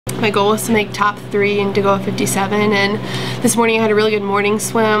My goal was to make top 3 and to go at 57, and this morning I had a really good morning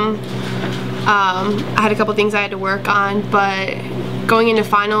swim. I had a couple things I had to work on, but going into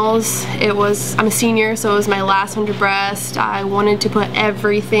finals, I'm a senior, so it was my last 100 breast. I wanted to put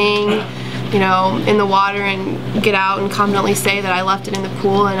everything, you know, in the water and get out and confidently say that I left it in the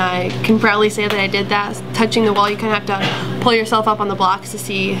pool, and I can proudly say that I did that. Touching the wall, you kind of have to pull yourself up on the blocks to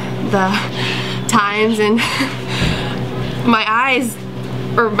see the times, and my eyes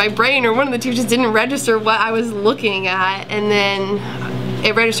or my brain or one of the two just didn't register what I was looking at, and then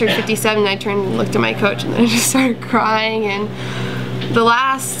it registered 57 and I turned and looked at my coach and then I just started crying. And the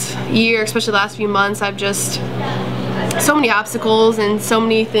last year, especially the last few months, I've just, so many obstacles and so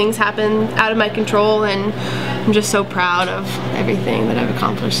many things happen out of my control, and I'm just so proud of everything that I've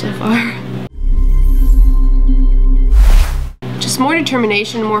accomplished so far. Just more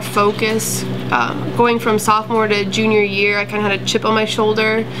determination, more focus. Going from sophomore to junior year, I kind of had a chip on my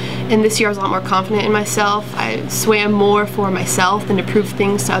shoulder, and this year I was a lot more confident in myself. I swam more for myself than to prove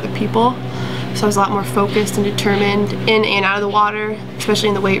things to other people. So I was a lot more focused and determined in and out of the water, especially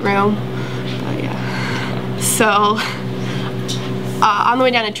in the weight room. But yeah. So on the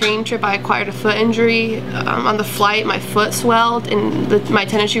way down a training trip, I acquired a foot injury. On the flight, my foot swelled and my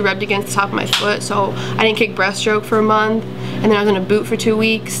tennis shoe rubbed against the top of my foot, so I didn't kick breaststroke for a month, and then I was in a boot for 2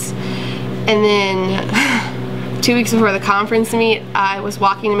 weeks. And then 2 weeks before the conference meet, I was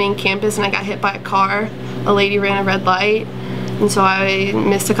walking to main campus and I got hit by a car. A lady ran a red light, and so I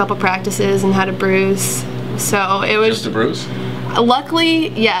missed a couple practices and had a bruise. So it was just a bruise? Luckily,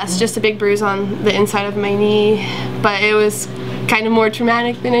 yes, just a big bruise on the inside of my knee, but it was kind of more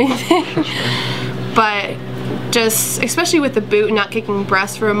traumatic than anything. But just, especially with the boot and not kicking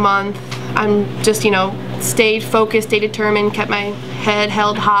breast for a month, I'm just, you know, stayed focused, stayed determined, kept my head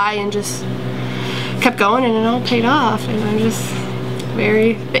held high, and just kept going, and it all paid off. And I'm just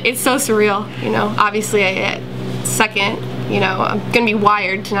it's so surreal, you know. Obviously I get second, you know, I'm gonna be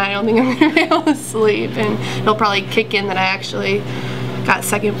wired tonight. I don't think I'm gonna be able to sleep, and it'll probably kick in that I actually got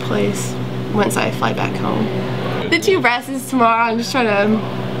second place once I fly back home. The 2 breasts is tomorrow. I'm just trying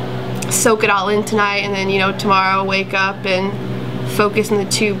to soak it all in tonight, and then, you know, tomorrow wake up and focus on the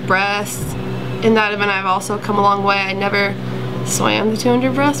 2 breasts. In that event, I've also come a long way. I never swam the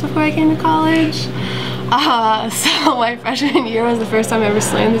 200 breasts before I came to college. So my freshman year was the first time I ever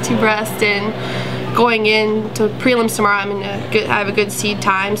swam the 2 breasts, and going into prelims tomorrow, I have a good seed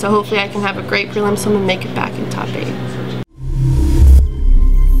time, so hopefully I can have a great prelim swim and make it back in top 8.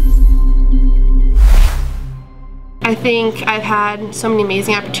 I think I've had so many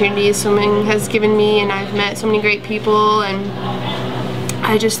amazing opportunities swimming has given me, and I've met so many great people, and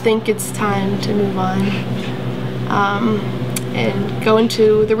I just think it's time to move on and go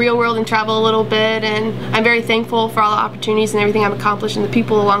into the real world and travel a little bit. And I'm very thankful for all the opportunities and everything I've accomplished, and the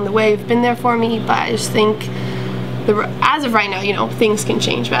people along the way have been there for me, but I just think as of right now, you know, things can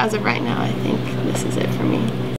change, but as of right now, I think this is it for me.